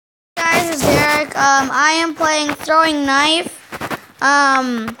this is Derek. I am playing throwing knife.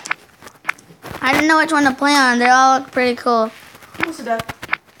 I didn't know which one to play on. They all look pretty cool. What's that?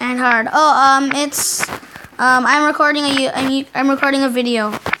 And hard. Oh, it's I'm recording a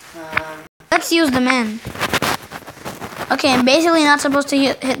video. Let's use the man. Okay, I'm basically not supposed to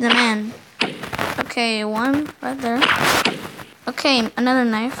hit the man. Okay, one right there. Okay, another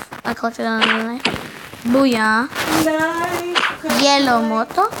knife. I collected another knife. Booyah. Yellow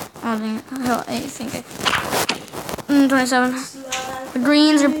moto. Oh, I think 27. The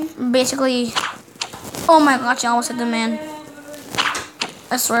greens are basically. Oh my gosh! I almost hit the man.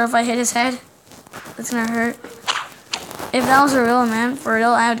 I swear, if I hit his head, it's gonna hurt. If that was a real man, for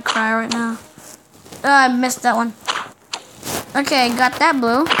real, I would cry right now. I missed that one. Okay, got that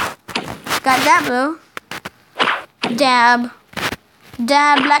blue. Got that blue. Dab.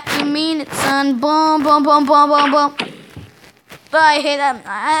 Dab like you mean it, son. Boom, boom, boom, boom, boom, boom. I hate that.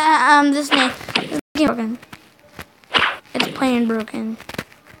 This game broken. It's plain broken.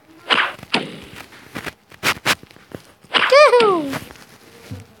 Woo!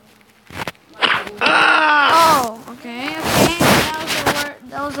 Oh, okay.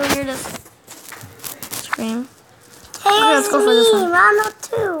 That was the weirdest scream. Hey, okay, let's go for this one. Ronald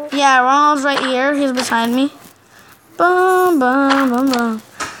too. Yeah, Ronald's right here. He's beside me. Boom, boom, boom, boom.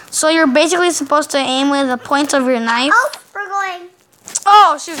 So you're basically supposed to aim with the point of your knife. Oh, we're going.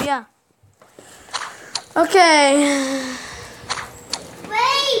 Oh, shoot, yeah. Okay.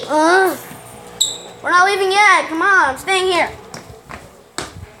 Wait. We're not leaving yet. Come on, I'm staying here.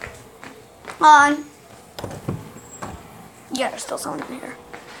 On. Yeah, there's still someone in here.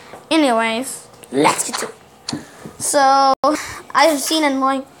 Anyways, let's get to it. So, I've seen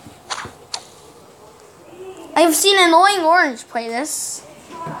annoying Orange play this.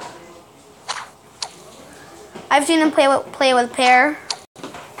 I've seen him play with Pear.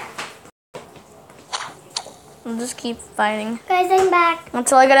 I'll just keep fighting. Guys, I'm back.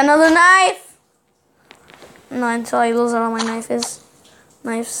 Until I get another knife. No, until I lose all my knives.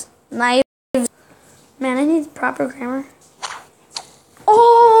 Knives. Man, I need proper grammar.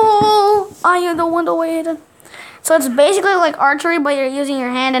 Oh! I don't want to wait. So it's basically like archery, but you're using your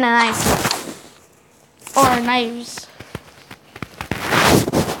hand and a knife. Or knives.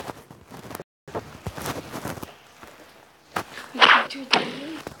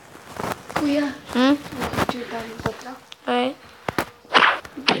 Alright.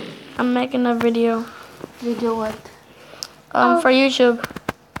 I'm making a video. Video what? For YouTube.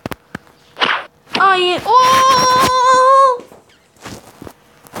 Oh yeah. Oh!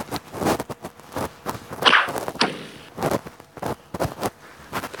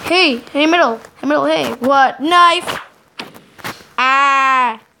 Hey, middle, hey, what? Knife!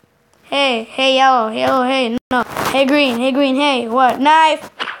 Ah! Hey, yellow, hey, no. Hey, green, hey, what?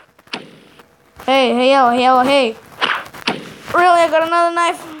 Knife! Hey, yellow, hey. Really, I got another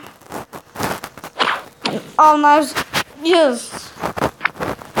knife? All knives, yes.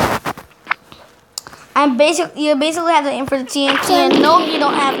 You basically have to aim for the TNT, and no, you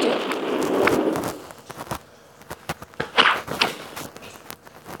don't have to.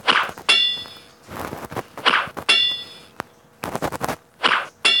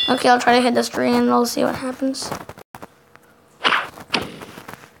 Okay, I'll try to hit the string and we'll see what happens.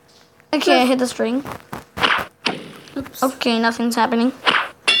 Okay, I hit the string. Oops. Okay, nothing's happening.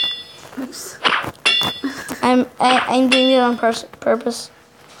 Oops. I'm doing it on purpose.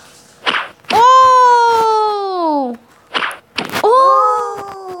 Oh!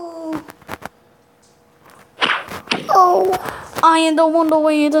 Oh! Oh. I don't want to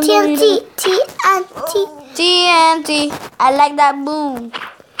wait. TNT. TNT. I like that boom.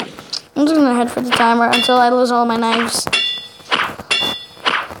 I'm just gonna head for the timer until I lose all my knives.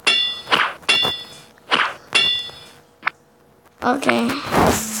 Okay.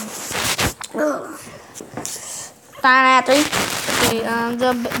 Three.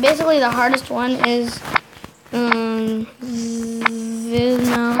 Okay. Basically the hardest one is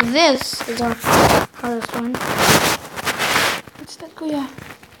this is the hardest one. What's that, Kuya?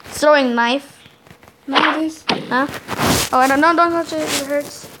 Throwing knife. Nowadays? Huh? Oh, I don't know. Don't touch it. It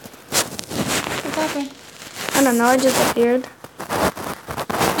hurts. What happened? I don't know. It just appeared.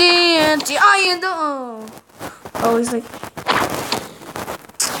 TNT. Oh, he's like.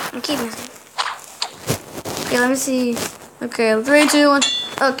 I keep missing. Okay, let me see. Okay, 3, 2, 1.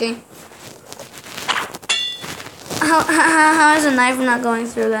 Okay. How is a knife not going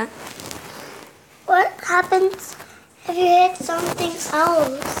through that? What happens if you hit something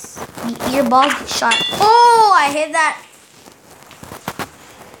else? Your balls get shot. Oh, I hit that.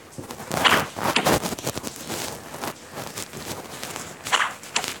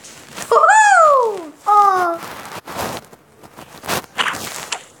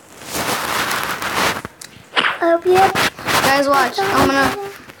 Guys, watch. I'm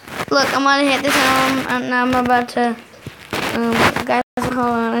gonna hit this, and I'm about to. Guys, hold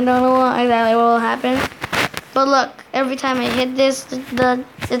on. I don't know what exactly will happen, but look. Every time I hit this,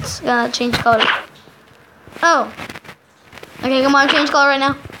 it's gonna change color. Oh. Okay, come on, change color right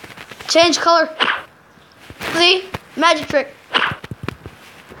now. Change color. See? Magic trick.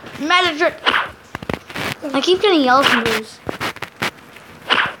 Magic trick. I keep getting yellows and blues.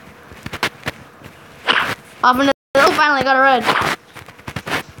 Off into the... Oh, finally got a red.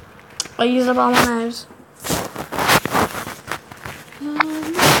 I used up all my knives.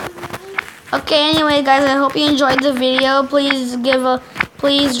 Okay, anyway, guys, I hope you enjoyed the video. Please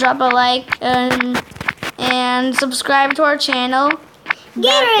drop a like and subscribe to our channel.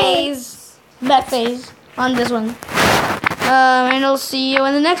 Back Faze on this one. And I'll see you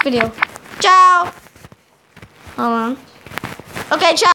in the next video. Ciao. Hold on. Okay, ciao.